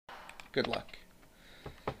Good luck.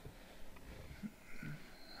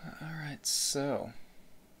 Alright, so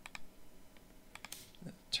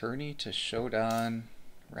Tourney to Shodan,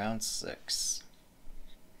 round 6.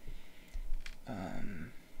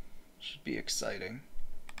 Should be exciting.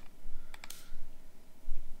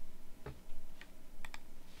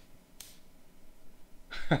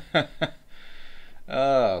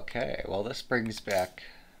 Okay, well this brings back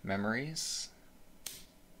memories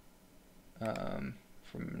from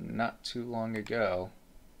not too long ago.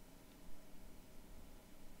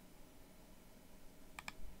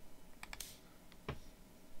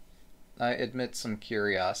 I admit some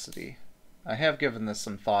curiosity. I have given this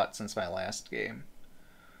some thought since my last game,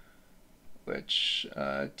 which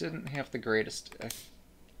didn't have the greatest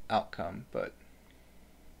outcome, but...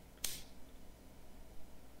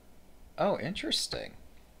 Oh, interesting.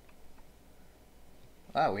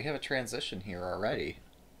 Wow, we have a transition here already.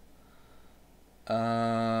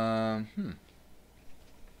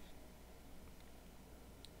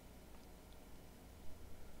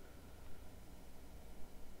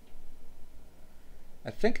 I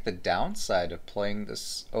think the downside of playing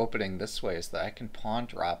this opening this way is that I can pawn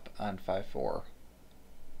drop on 5-4.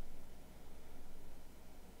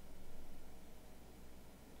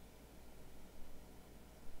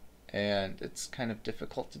 And it's kind of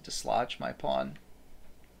difficult to dislodge my pawn.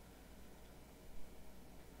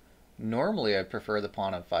 Normally I'd prefer the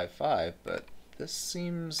pawn on 5-5, but this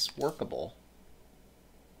seems workable.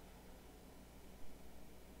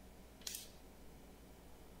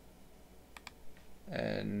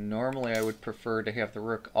 And normally I would prefer to have the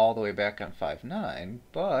rook all the way back on 5-9,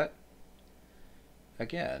 but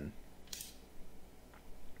again,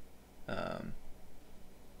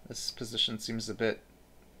 this position seems a bit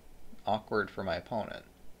awkward for my opponent.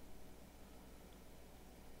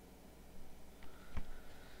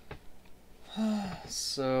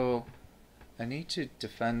 So I need to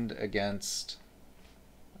defend against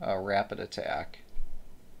a rapid attack.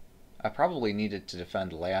 I probably needed to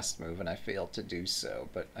defend last move and I failed to do so,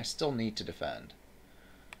 but I still need to defend.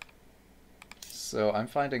 So I'm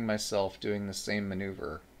finding myself doing the same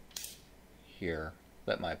maneuver here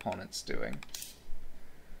that my opponent's doing.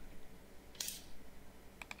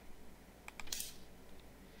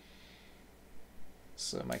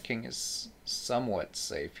 So my king is somewhat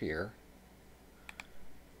safe here.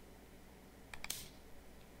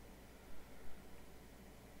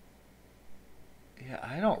 Yeah,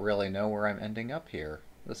 I don't really know where I'm ending up here.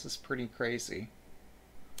 This is pretty crazy.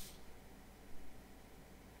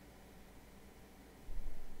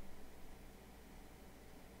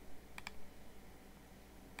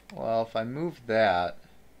 Well, if I move that,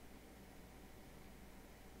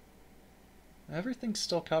 everything's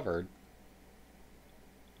still covered.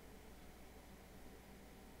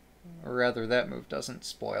 Or rather, that move doesn't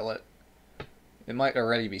spoil it. It might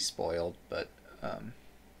already be spoiled, but...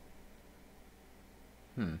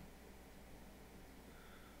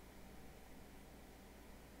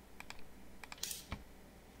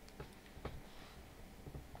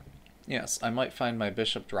 Yes, I might find my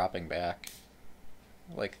bishop dropping back,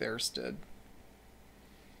 like theirs did.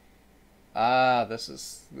 Ah, this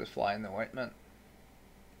is the fly in the ointment.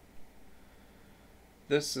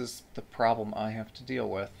 This is the problem I have to deal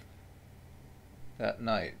with that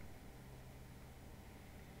night.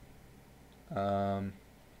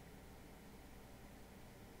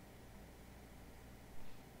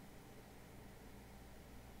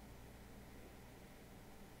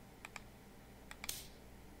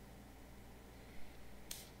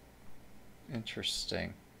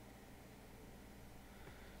 Interesting.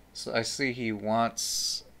 So I see he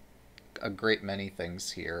wants a great many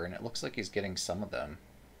things here, and it looks like he's getting some of them.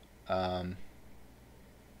 Oh,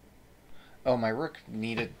 my rook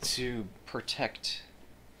needed to protect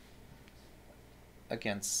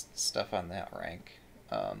against stuff on that rank.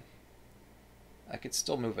 I could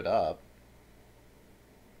still move it up.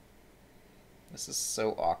 This is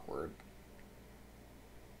so awkward.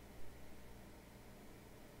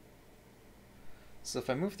 So if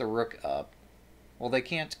I move the rook up, well, they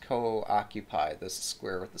can't co-occupy this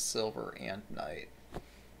square with the silver and knight.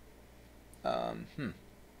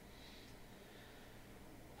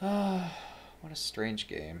 What a strange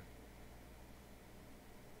game.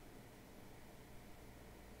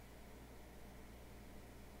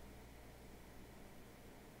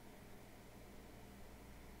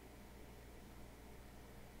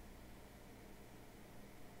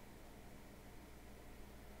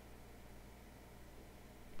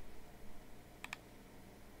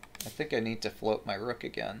 I think I need to float my rook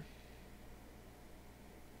again,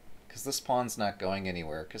 because this pawn's not going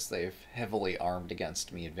anywhere because they've heavily armed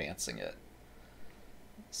against me advancing it.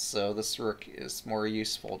 So this rook is more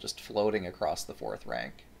useful just floating across the fourth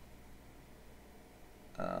rank.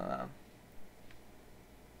 Uh,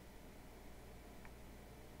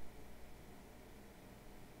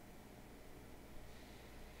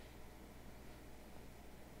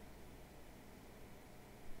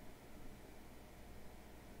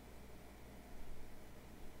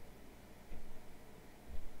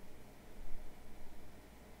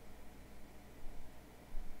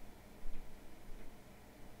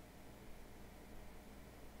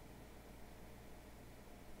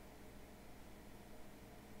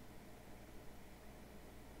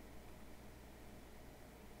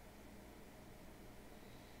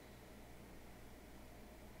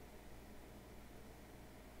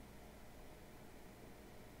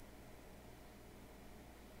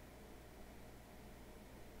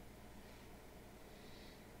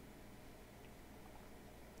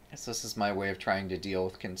 So this is my way of trying to deal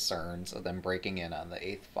with concerns of them breaking in on the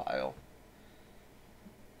 8th file.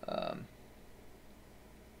 I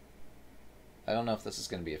don't know if this is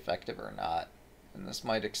going to be effective or not, and this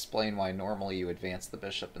might explain why normally you advance the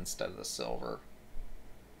bishop instead of the silver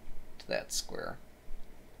to that square.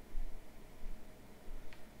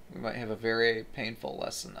 We might have a very painful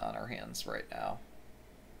lesson on our hands right now.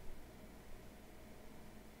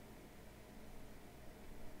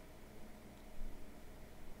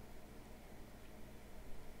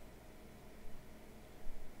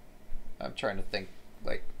 I'm trying to think,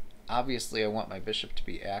 like, obviously I want my bishop to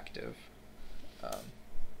be active.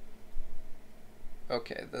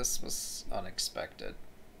 Okay, this was unexpected.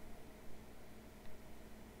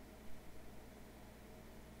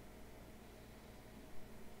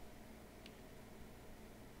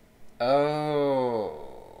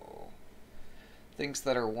 Oh. Things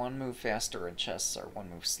that are one move faster in chess are one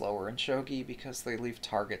move slower in shogi because they leave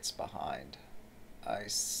targets behind. I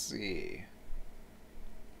see.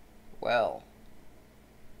 Well,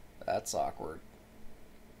 that's awkward.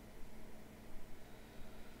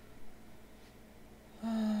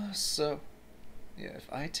 So, yeah,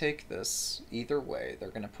 if I take this, either way, they're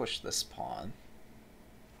going to push this pawn.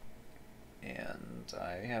 And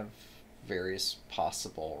I have various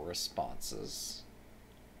possible responses.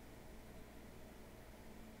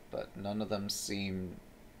 But none of them seem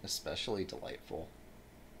especially delightful.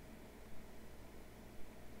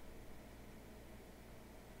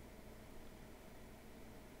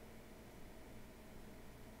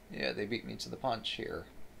 Yeah, they beat me to the punch here.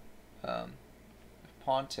 If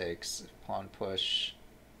pawn takes, if pawn push,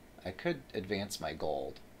 I could advance my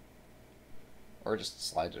gold. Or just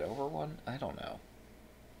slide it over one? I don't know.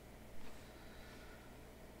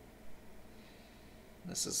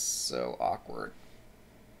 This is so awkward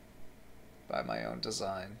by my own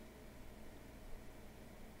design.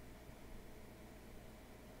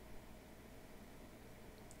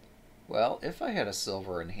 Well, if I had a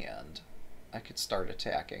silver in hand, I could start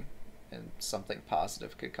attacking, and something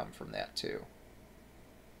positive could come from that too.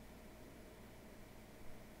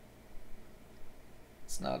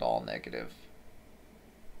 It's not all negative.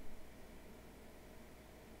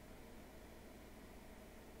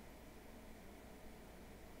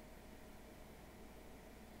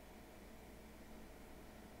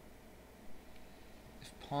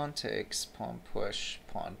 If pawn takes, pawn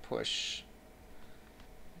push,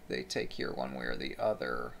 they take here one way or the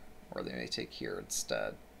other, or they may take here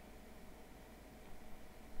instead.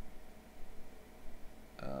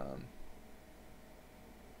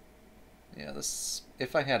 Yeah, this,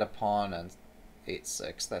 if I had a pawn on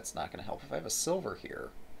 8-6, that's not going to help. If I have a silver here,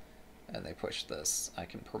 and they push this, I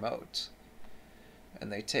can promote.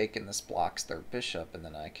 And they take, and this blocks their bishop, and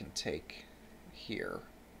then I can take here.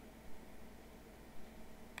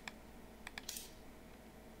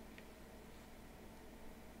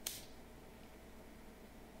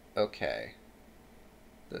 Okay.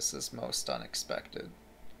 This is most unexpected.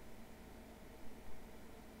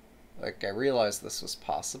 Like, I realized this was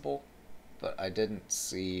possible, but I didn't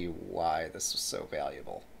see why this was so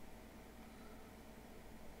valuable.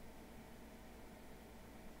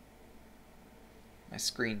 My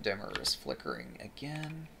screen dimmer is flickering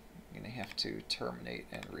again. I'm going to have to terminate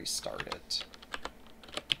and restart it.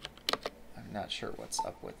 I'm not sure what's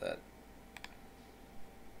up with it.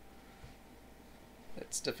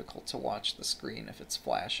 It's difficult to watch the screen if it's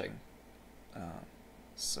flashing.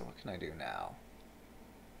 So what can I do now?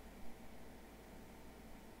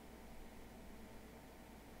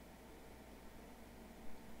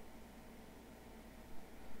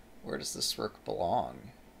 Where does this rook belong?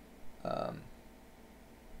 If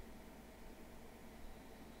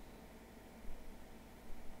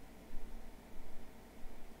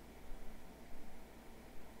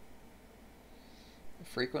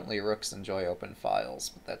Frequently rooks enjoy open files,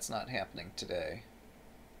 but that's not happening today.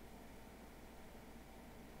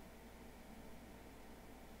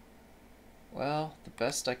 Well, the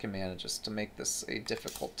best I can manage is to make this a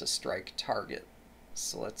difficult to strike target.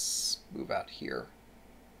 So let's move out here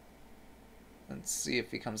and see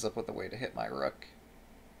if he comes up with a way to hit my rook.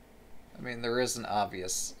 I mean, there is an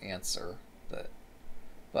obvious answer, but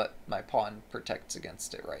my pawn protects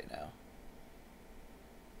against it right now.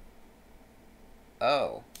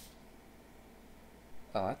 Oh.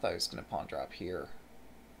 Oh, I thought he was going to pawn drop here.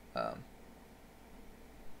 I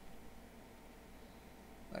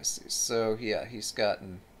see. So, yeah, he's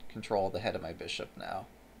gotten control of the head of my bishop now.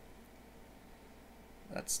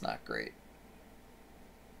 That's not great.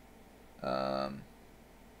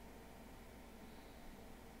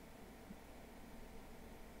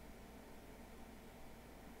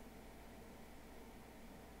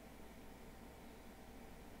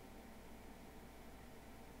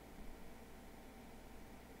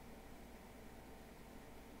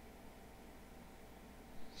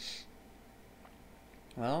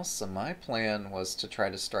 Well, so my plan was to try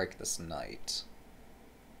to strike this knight.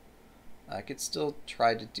 I could still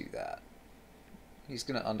try to do that. He's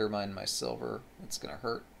going to undermine my silver. It's going to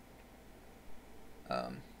hurt.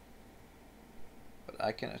 But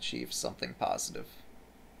I can achieve something positive,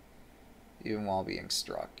 even while being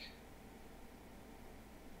struck.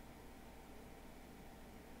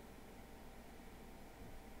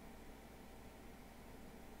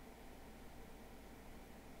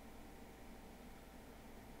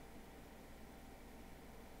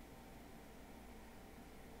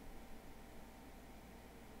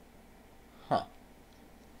 Huh.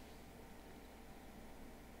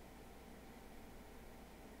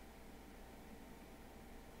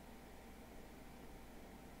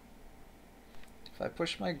 If I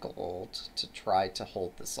push my gold to try to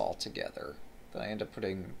hold this all together, then I end up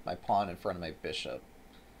putting my pawn in front of my bishop.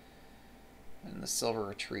 And the silver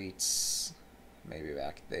retreats, maybe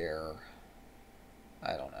back there.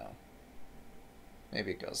 I don't know.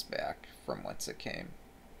 Maybe it goes back from whence it came.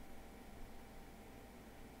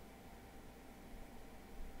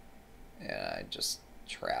 And I just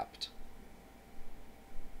trapped.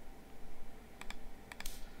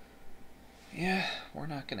 Yeah, we're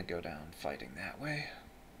not going to go down fighting that way.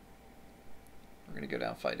 We're going to go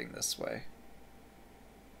down fighting this way.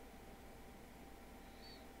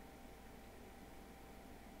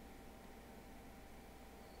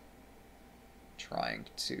 Trying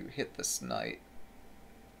to hit this knight.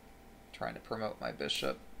 Trying to promote my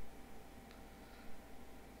bishop.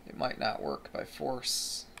 It might not work by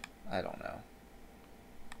force. I don't know.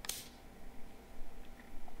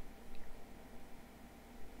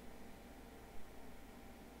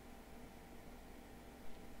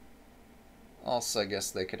 Also, I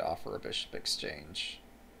guess they could offer a bishop exchange.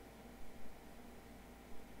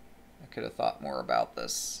 I could have thought more about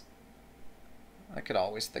this. I could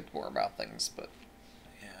always think more about things, but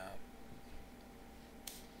yeah.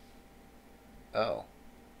 Oh.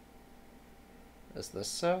 Is this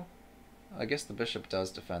so? I guess the bishop does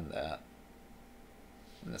defend that.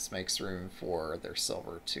 And this makes room for their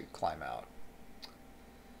silver to climb out.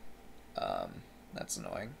 That's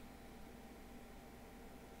annoying.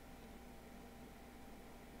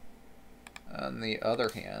 On the other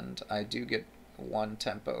hand, I do get one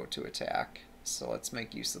tempo to attack, so let's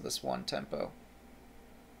make use of this one tempo.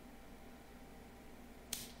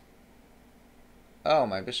 Oh,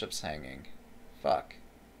 my bishop's hanging. Fuck.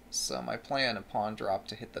 So my plan, a pawn drop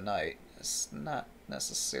to hit the knight, is not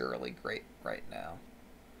necessarily great right now.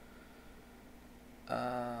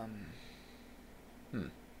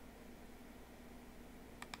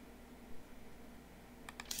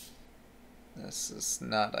 This is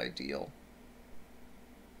not ideal.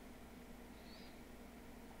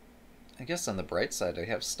 I guess on the bright side, I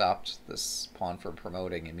have stopped this pawn from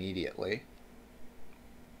promoting immediately.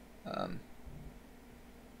 I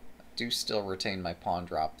do still retain my pawn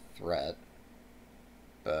drop threat,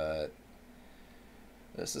 but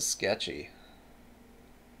this is sketchy.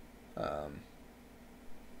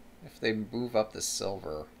 If they move up the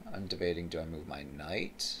silver, I'm debating, do I move my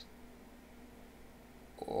knight?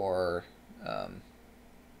 Or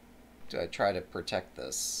do I try to protect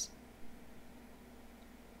this?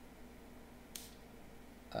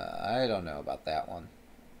 I don't know about that one.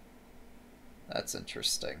 That's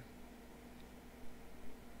interesting.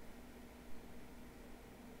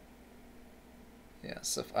 Yeah,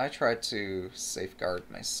 so if I try to safeguard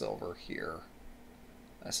my silver here,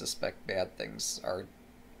 I suspect bad things are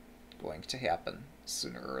going to happen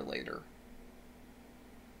sooner or later.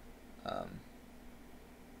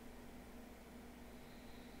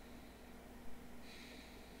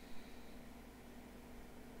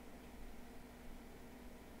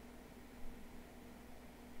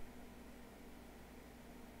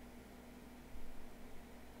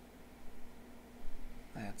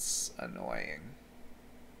 annoying.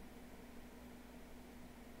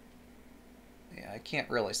 Yeah, I can't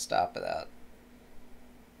really stop that.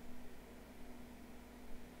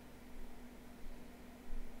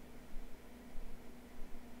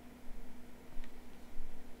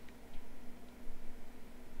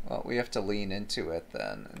 Well, we have to lean into it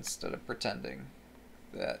then, instead of pretending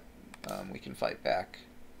that we can fight back.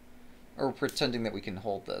 Or pretending that we can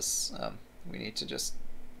hold this. We need to just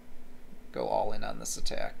go all in on this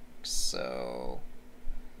attack. So,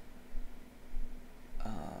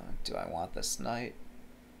 do I want this knight?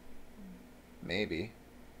 Maybe.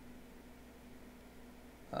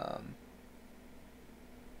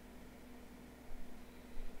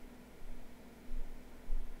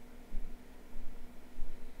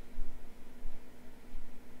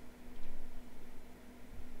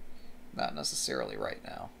 Not necessarily right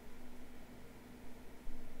now.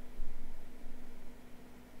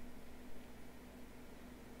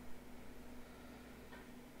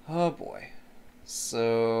 Oh boy.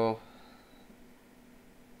 So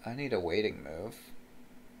I need a waiting move.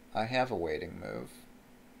 I have a waiting move.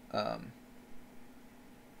 I'm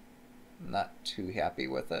not too happy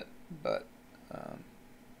with it, but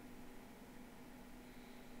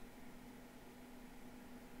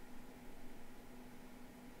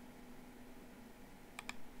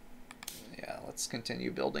yeah, let's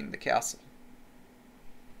continue building the castle.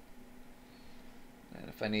 And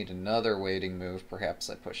if I need another waiting move, perhaps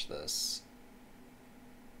I push this.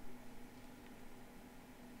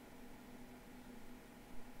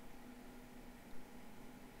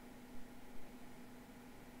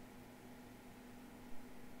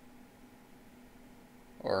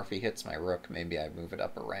 Or if he hits my rook, maybe I move it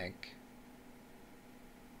up a rank.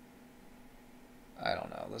 I don't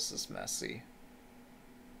know, this is messy.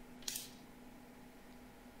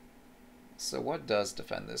 So what does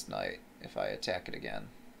defend this knight if I attack it again?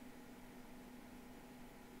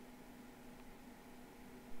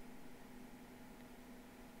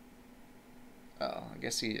 Oh, I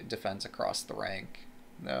guess he defends across the rank.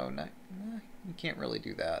 No, you can't really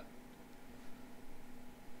do that.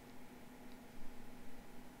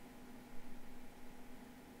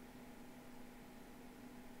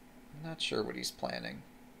 I'm not sure what he's planning.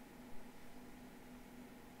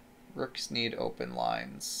 Rooks need open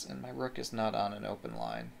lines, and my rook is not on an open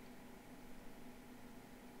line.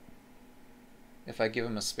 If I give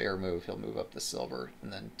him a spare move, he'll move up the silver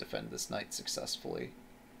and then defend this knight successfully.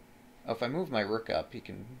 Oh, if I move my rook up, he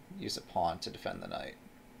can use a pawn to defend the knight.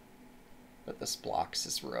 But this blocks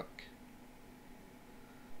his rook.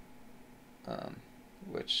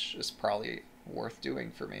 Which is probably worth doing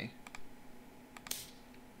for me.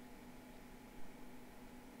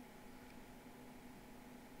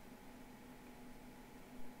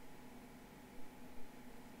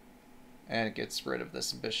 And it gets rid of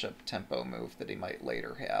this bishop tempo move that he might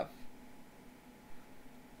later have.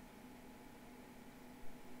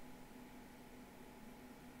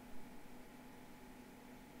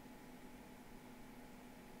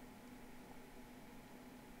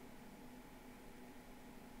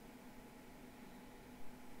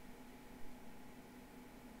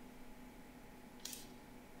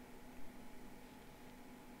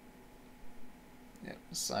 Yep,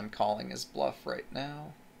 so I'm calling his bluff right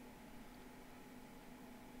now.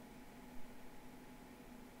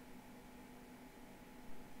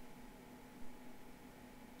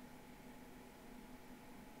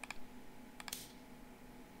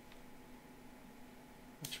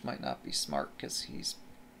 Which might not be smart because he's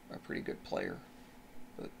a pretty good player.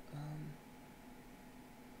 But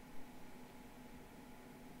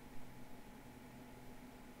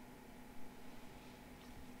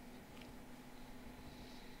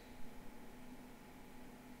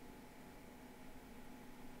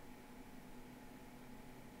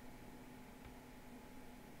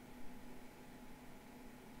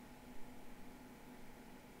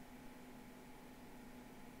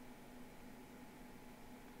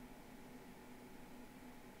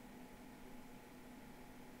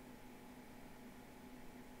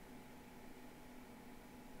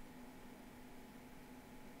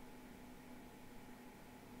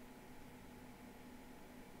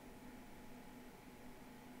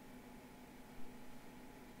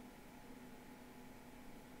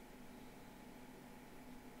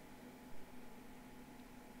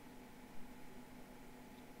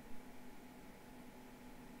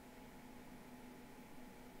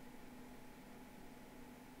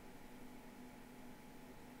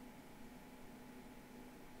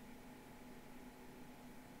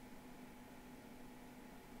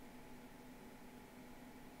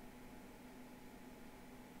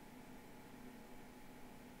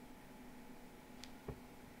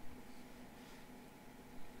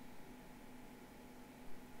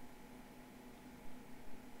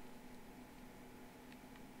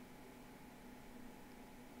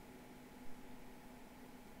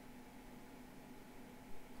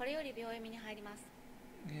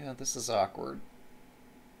Yeah, this is awkward.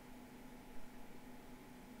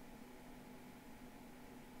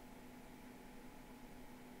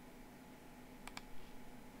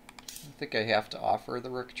 I think I have to offer the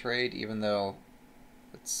rook trade, even though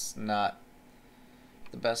it's not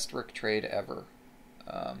the best rook trade ever.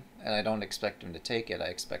 And I don't expect him to take it. I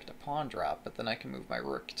expect a pawn drop, but then I can move my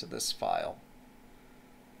rook to this file.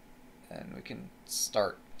 And we can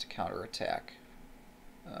start to counterattack.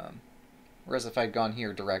 Whereas if I'd gone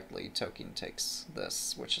here directly, Token takes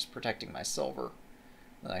this, which is protecting my silver.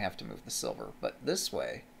 Then I have to move the silver. But this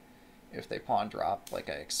way, if they pawn drop like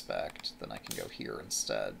I expect, then I can go here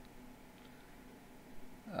instead.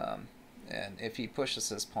 And if he pushes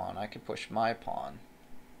his pawn, I can push my pawn.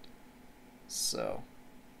 So,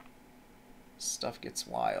 stuff gets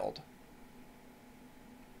wild.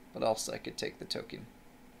 But also I could take the token.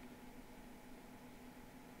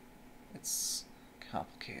 It's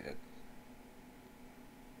complicated.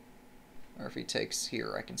 Or if he takes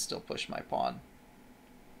here, I can still push my pawn.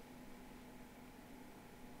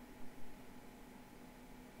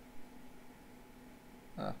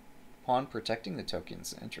 Pawn protecting the token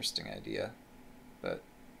is an interesting idea, but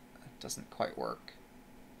it doesn't quite work.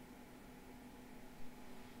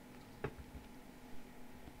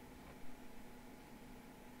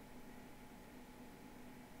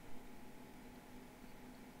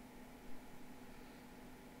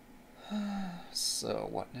 So,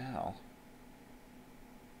 what now?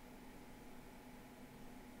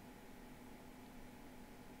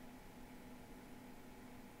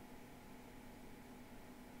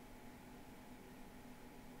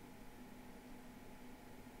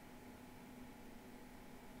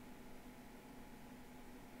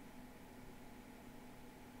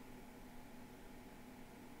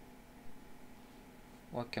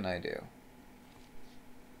 What can I do?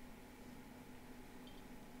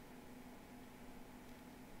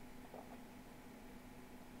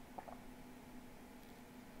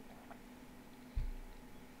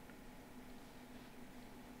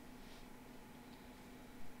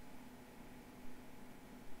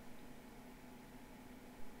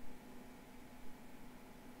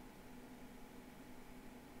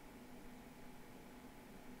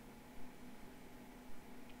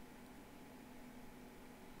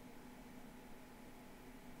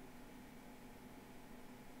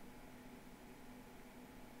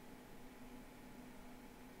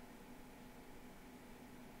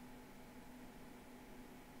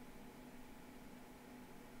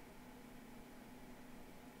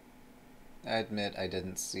 I admit I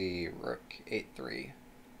didn't see rook 8-3.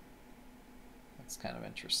 That's kind of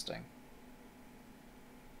interesting.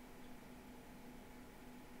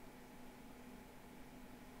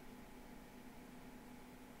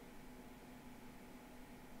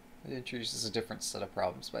 It introduces a different set of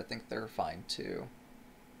problems, but I think they're fine too.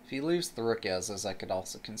 If he leaves the rook as is, I could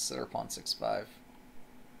also consider pawn 6-5.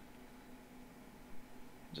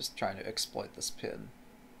 Just trying to exploit this pin.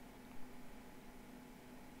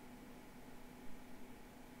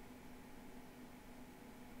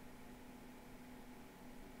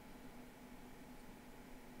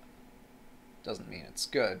 Doesn't mean it's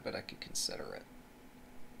good, but I could consider it.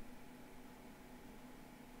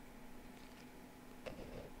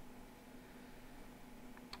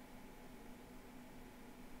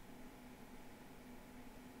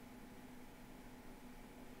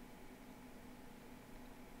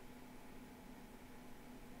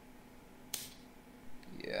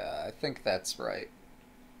 Yeah, I think that's right.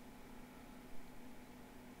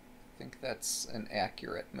 I think that's an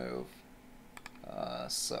accurate move.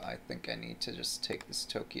 So I think I need to just take this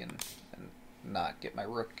token and not get my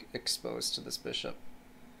rook exposed to this bishop.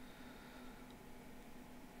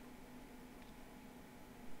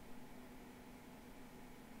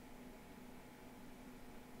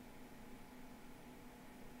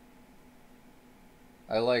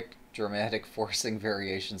 I like dramatic forcing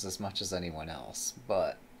variations as much as anyone else,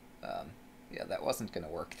 but yeah, that wasn't going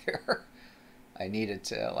to work there. I needed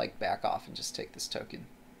to like back off and just take this token.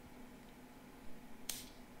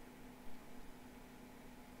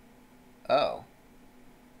 Oh.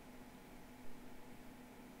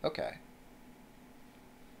 Okay.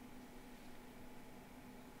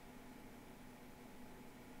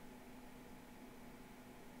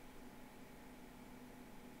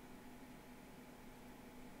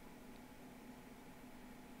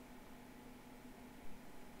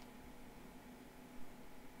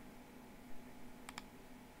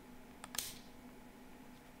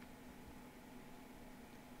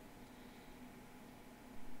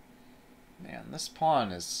 Man, this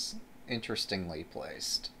pawn is interestingly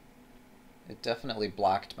placed. It definitely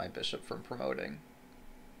blocked my bishop from promoting,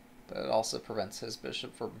 But it also prevents his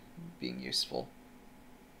bishop from being useful.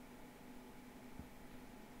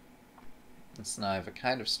 And so now I have a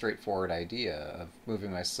kind of straightforward idea of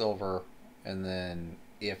moving my silver, and then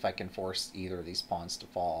if I can force either of these pawns to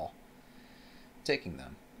fall, taking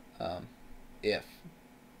them. If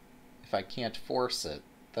I can't force it,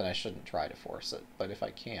 then I shouldn't try to force it. But if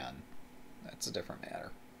I can, that's a different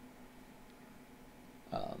matter.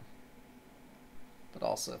 But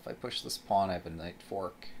also, if I push this pawn, I have a knight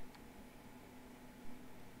fork.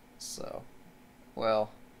 So,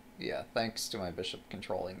 well, yeah, thanks to my bishop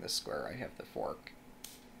controlling this square, I have the fork.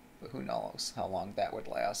 But who knows how long that would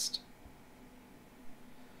last.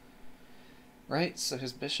 Right, so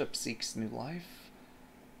his bishop seeks new life.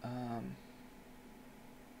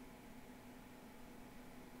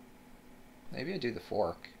 Maybe I do the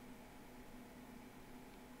fork.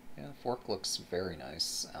 Yeah, the fork looks very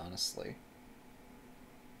nice, honestly.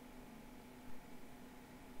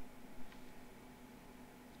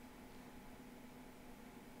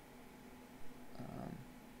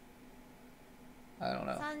 I don't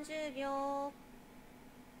know. 30秒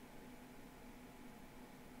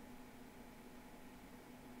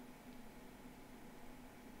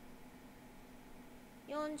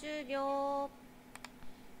 40秒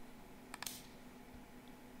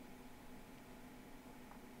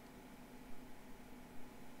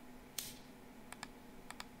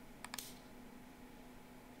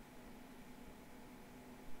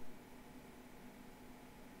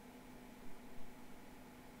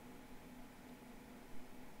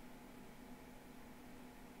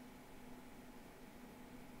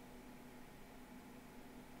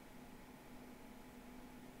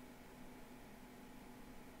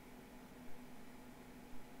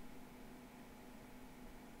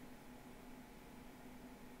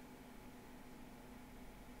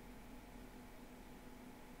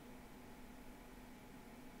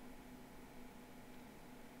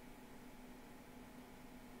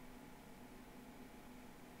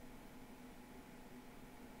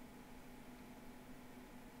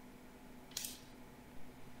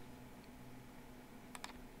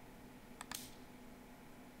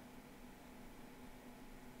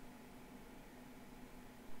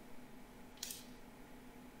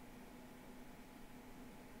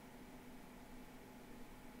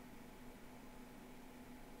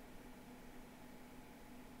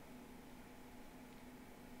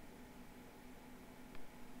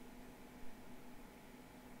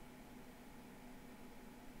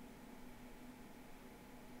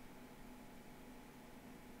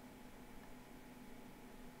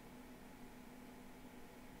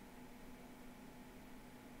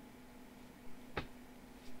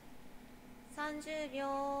 30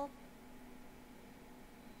秒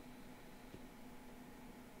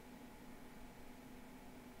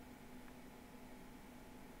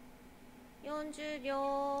 40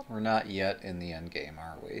秒 We're not yet in the end game,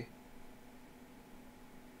 are we?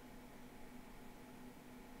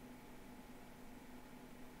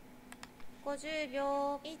 50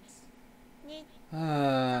秒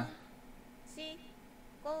 1、2、Uh,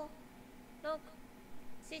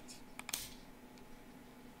 4、5、6、7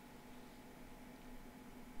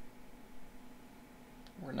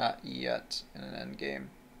 we're not yet in an end game.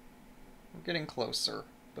 We're getting closer,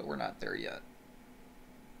 but we're not there yet.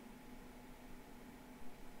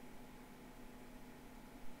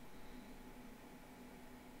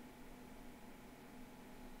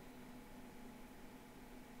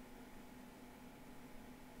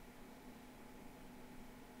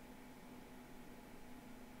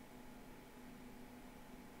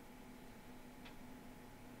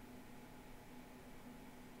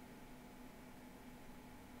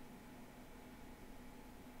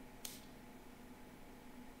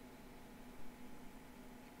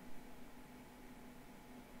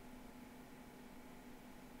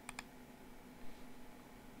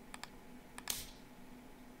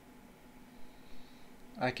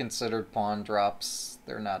 I considered pawn drops.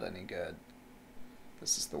 They're not any good.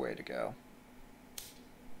 This is the way to go.30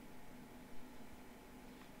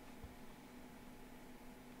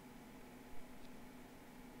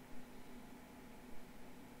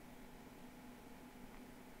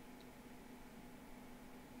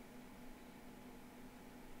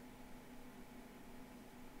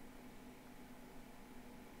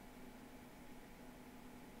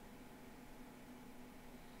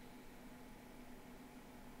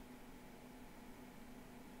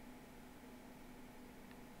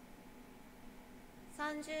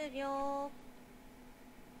秒 40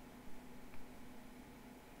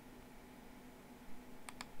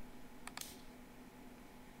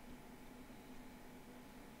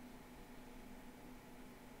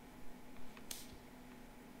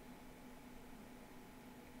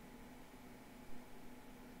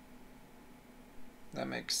 That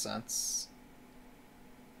makes sense.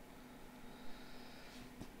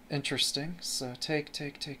 Interesting. So take.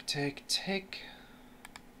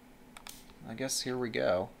 I guess here we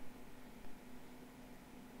go.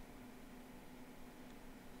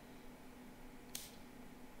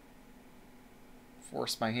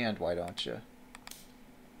 Force my hand, why don't you?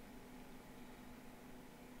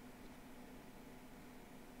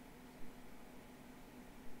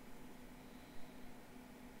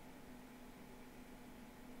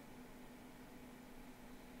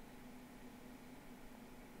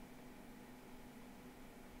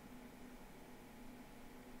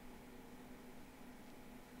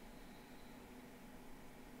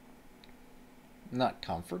 I'm not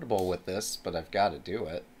comfortable with this, but I've got to do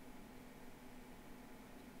it.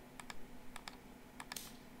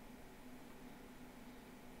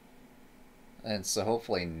 And so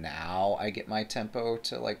hopefully now I get my tempo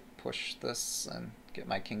to like push this and get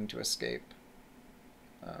my king to escape.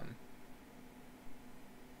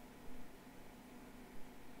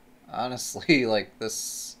 Honestly, like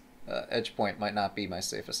this edge point might not be my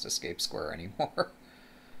safest escape square anymore.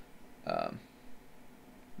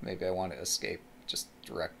 Maybe I want to escape just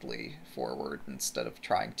directly forward instead of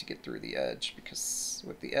trying to get through the edge, because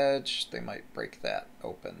with the edge they might break that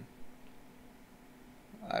open.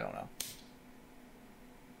 I don't know.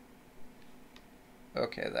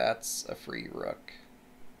 Okay, that's a free rook.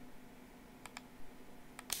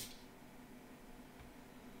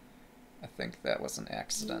 I think that was an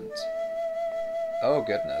accident. Oh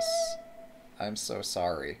goodness. I'm so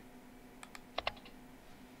sorry.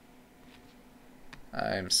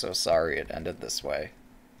 I'm so sorry it ended this way.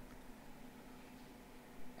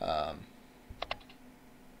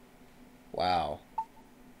 Wow.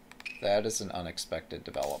 That is an unexpected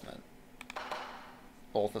development.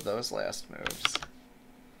 Both of those last moves.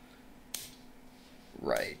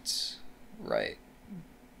 Right. Right.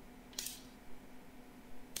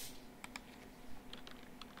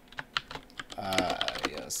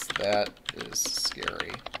 Yes, that is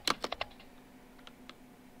scary.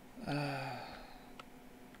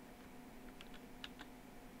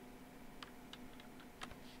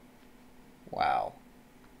 Wow.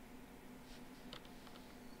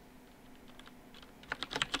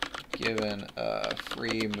 Given a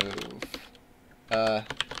free move.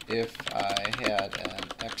 If I had an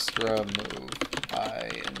extra move, I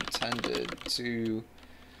intended to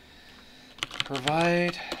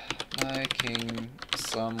provide my king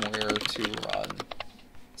somewhere to run.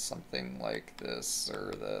 Something like this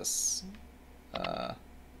or this.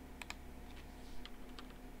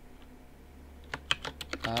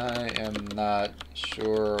 I am not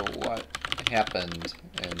sure what happened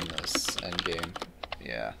in this endgame.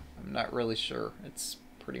 Yeah, I'm not really sure. It's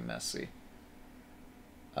pretty messy.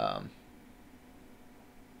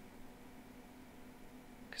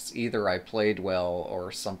 Because either I played well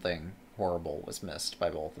or something horrible was missed by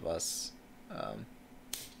both of us.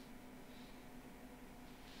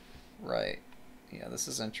 Right. Yeah, this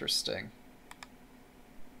is interesting.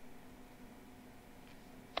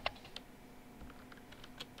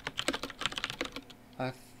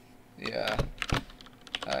 Yeah.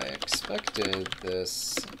 I expected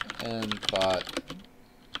this and thought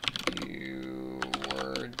you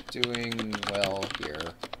were doing well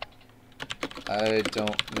here. I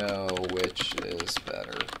don't know which is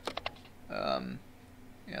better.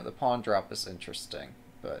 Yeah, the pawn drop is interesting,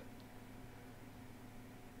 but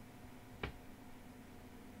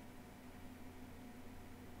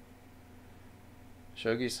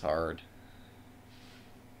shogi's hard.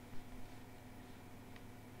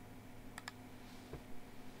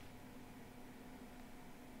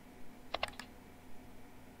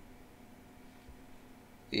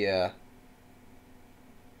 Yeah.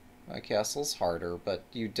 My castle's harder, but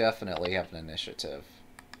you definitely have an initiative.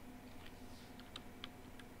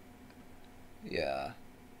 Yeah.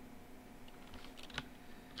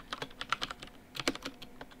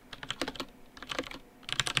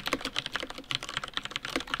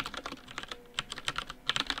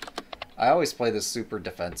 I always play the super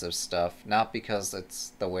defensive stuff, not because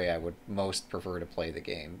it's the way I would most prefer to play the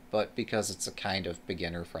game, but because it's a kind of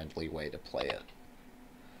beginner-friendly way to play it.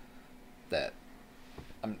 That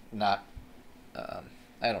I'm not, I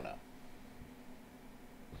don't know.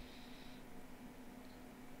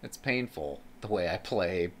 It's painful the way I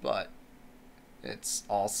play, but it's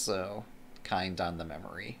also kind on the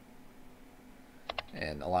memory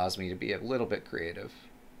and allows me to be a little bit creative.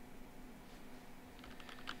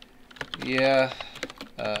 Yeah,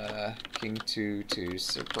 King 2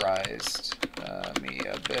 surprised me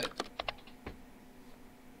a bit.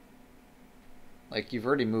 Like, you've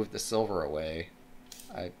already moved the silver away.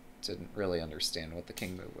 I didn't really understand what the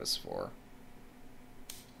king move was for.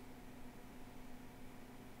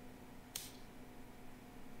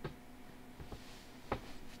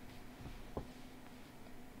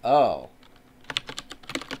 Oh.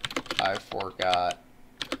 I forgot.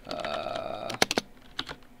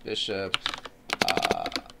 Bishop. I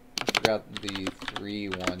forgot the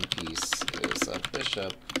 3/1 piece is a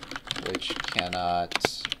bishop, which cannot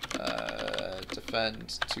defend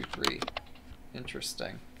 2/3.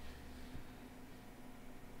 Interesting.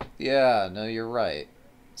 Yeah, no, you're right.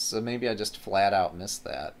 So maybe I just flat out missed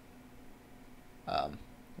that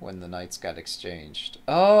when the knights got exchanged.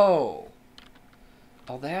 Oh!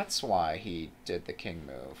 Oh, that's why he did the king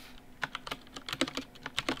move.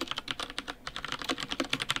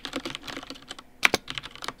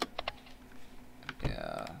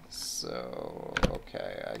 Yeah, so,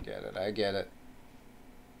 okay, I get it, I get it.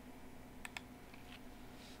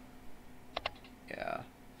 Yeah.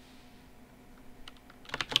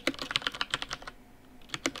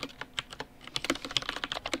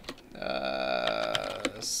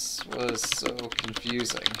 This was so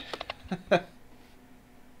confusing.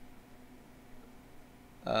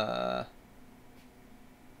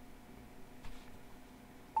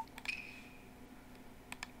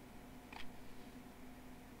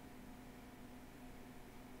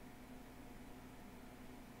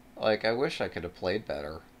 Like, I wish I could have played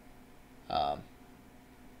better.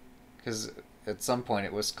 Because at some point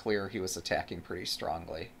it was clear he was attacking pretty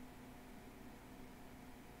strongly.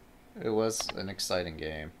 It was an exciting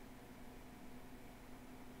game.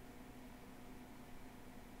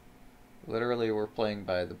 Literally, we're playing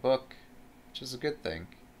by the book, which is a good thing.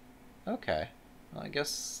 Okay. Well, I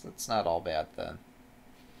guess that's not all bad then.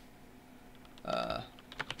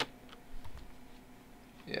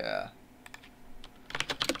 Yeah.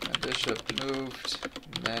 My bishop moved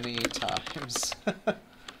many times.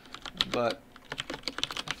 But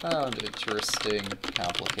I found interesting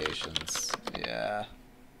complications. Yeah.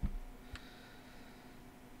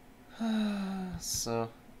 So,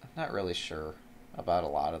 I'm not really sure about a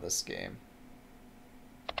lot of this game.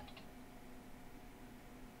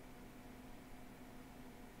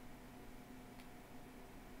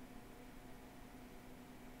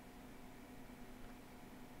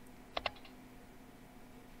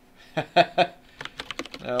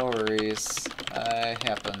 No worries. I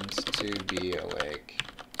happened to be awake.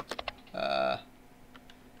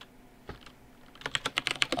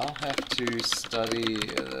 I'll have to study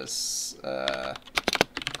this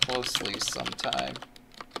closely sometime.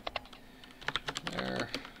 There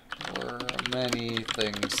were many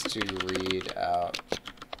things to read out.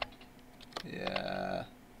 Yeah.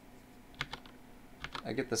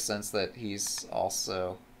 I get the sense that he's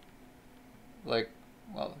also, like,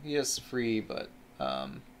 well, he is free, but, yeah,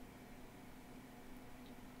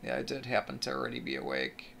 I did happen to already be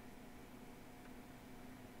awake.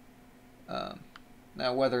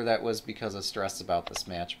 Now, whether that was because of stress about this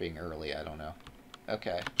match being early, I don't know.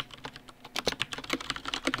 Okay.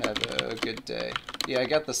 Had a good day. Yeah, I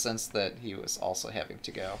got the sense that he was also having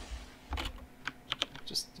to go.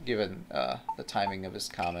 Just given the timing of his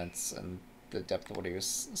comments and the depth of what he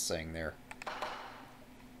was saying there.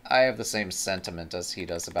 I have the same sentiment as he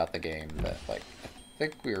does about the game, that, like, I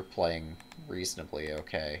think we were playing reasonably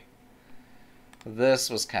okay. This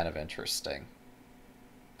was kind of interesting.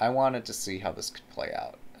 I wanted to see how this could play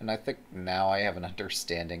out, and I think now I have an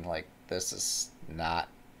understanding, like, this is not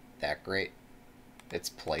that great. It's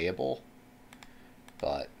playable,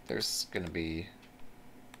 but there's gonna be...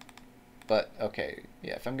 But, okay,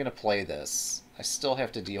 yeah, if I'm gonna play this, I still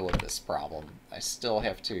have to deal with this problem. I still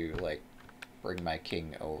have to, like, bring my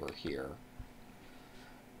king over here.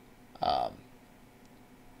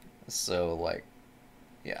 So, like,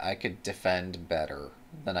 yeah, I could defend better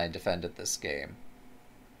than I defended this game.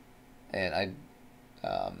 And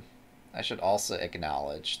I should also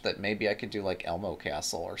acknowledge that maybe I could do, like, Elmo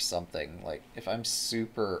Castle or something. Like, if I'm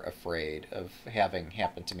super afraid of having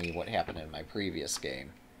happen to me what happened in my previous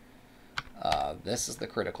game, this is the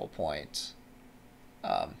critical point.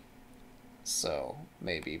 So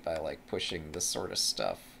maybe by, like, pushing this sort of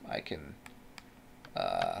stuff, I can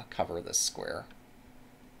cover this square.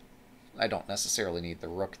 I don't necessarily need the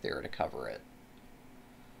rook there to cover it.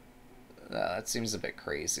 That seems a bit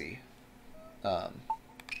crazy.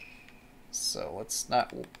 So let's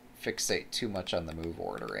not fixate too much on the move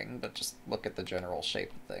ordering, but just look at the general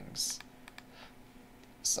shape of things.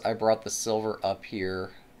 So I brought the silver up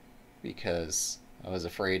here because I was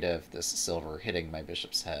afraid of this silver hitting my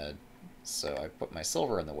bishop's head. So I put my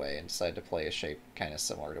silver in the way and decided to play a shape kind of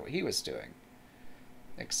similar to what he was doing.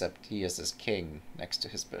 except he has his king next to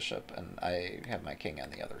his bishop, and I have my king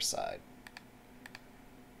on the other side.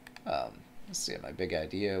 Let's see, my big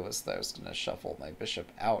idea was that I was going to shuffle my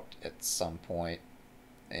bishop out at some point,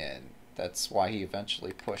 and that's why he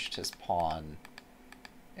eventually pushed his pawn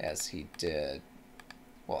as he did.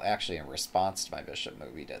 Well, actually, in response to my bishop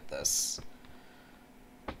move, he did this.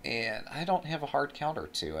 And I don't have a hard counter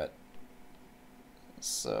to it.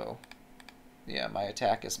 So, yeah, my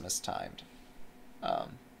attack is mistimed. I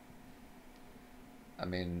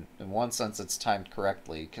mean, in one sense it's timed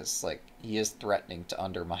correctly, because, like, he is threatening to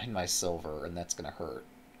undermine my silver, and that's going to hurt.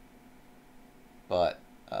 But,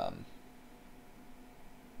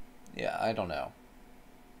 yeah, I don't know.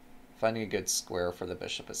 Finding a good square for the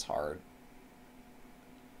bishop is hard.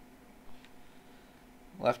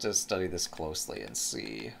 We'll have to study this closely and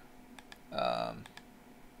see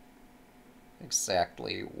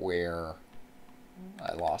exactly where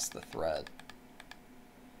I lost the thread.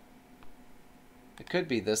 It could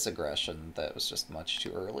be this aggression that was just much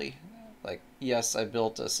too early. Like, yes, I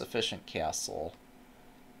built a sufficient castle,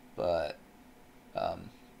 but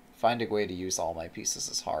finding a way to use all my pieces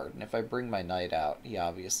is hard. And if I bring my knight out, he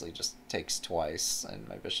obviously just takes twice, and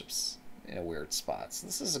my bishop's in a weird spot. So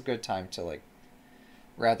this is a good time to, like,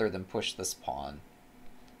 rather than push this pawn.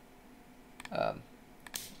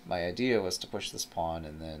 My idea was to push this pawn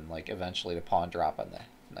and then, like, eventually to pawn drop on the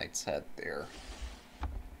knight's head there.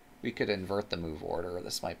 We could invert the move order.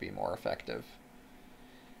 This might be more effective.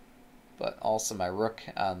 But also my rook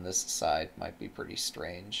on this side might be pretty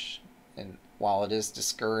strange. And while it is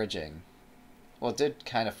discouraging, well, it did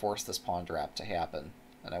kind of force this pawn drop to happen,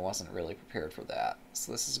 and I wasn't really prepared for that.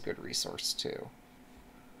 So this is a good resource too.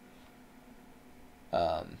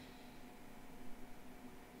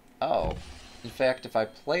 Oh, in fact, if I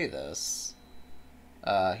play this,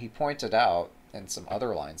 he pointed out in some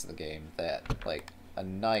other lines of the game that, like, a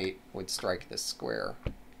knight would strike this square,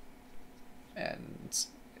 and it's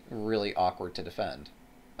really awkward to defend.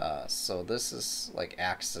 So this is, like,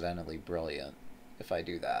 accidentally brilliant if I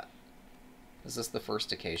do that. Is this the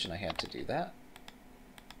first occasion I had to do that?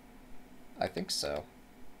 I think so.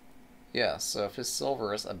 Yeah, so if his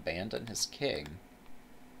silver has abandoned his king,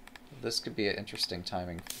 this could be an interesting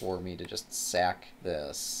timing for me to just sack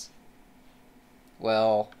this.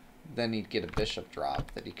 Well, then he'd get a bishop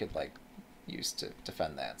drop that he could, like, use to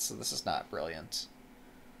defend that. So this is not brilliant.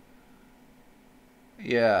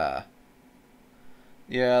 Yeah.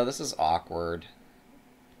 Yeah, this is awkward.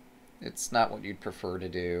 It's not what you'd prefer to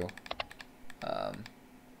do.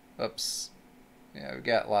 Oops. Yeah, we've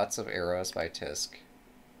got lots of arrows by Tisk.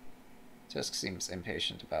 Tisk seems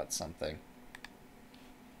impatient about something.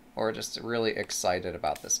 Or just really excited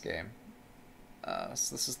about this game.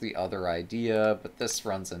 So this is the other idea, but this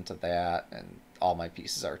runs into that, and all my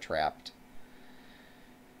pieces are trapped.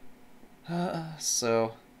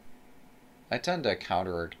 So I tend to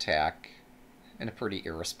counterattack in a pretty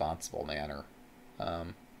irresponsible manner.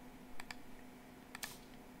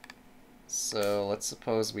 So let's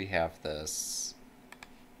suppose we have this.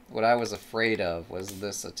 What I was afraid of was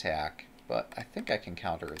this attack, but I think I can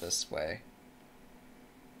counter this way.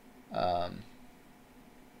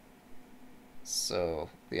 So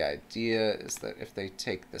the idea is that if they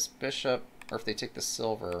take this bishop, or if they take the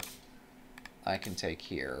silver, I can take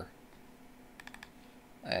here.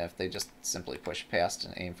 And if they just simply push past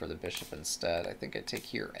and aim for the bishop instead, I think I'd take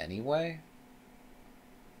here anyway.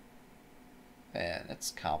 And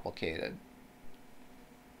it's complicated.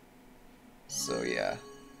 So yeah,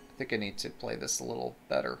 I think I need to play this a little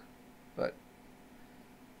better. But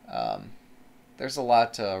there's a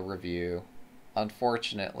lot to review.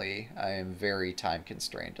 Unfortunately, I am very time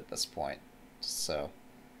constrained at this point. So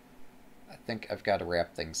I think I've got to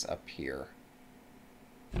wrap things up here.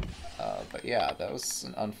 But yeah, that was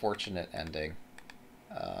an unfortunate ending.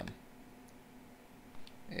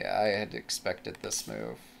 Yeah, I had expected this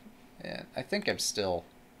move. And I think I'm still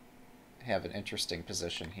have an interesting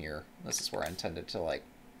position here. This is where I intended to, like,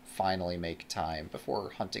 finally make time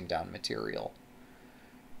before hunting down material.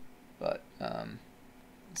 But,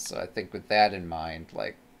 so I think with that in mind,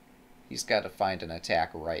 like, he's got to find an attack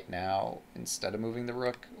right now instead of moving the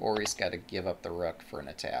rook, or he's got to give up the rook for an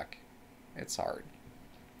attack. It's hard.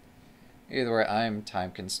 Either way, I'm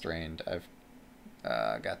time constrained. I've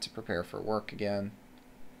got to prepare for work again.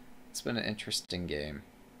 It's been an interesting game.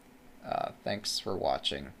 Thanks for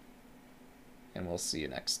watching, and we'll see you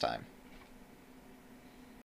next time.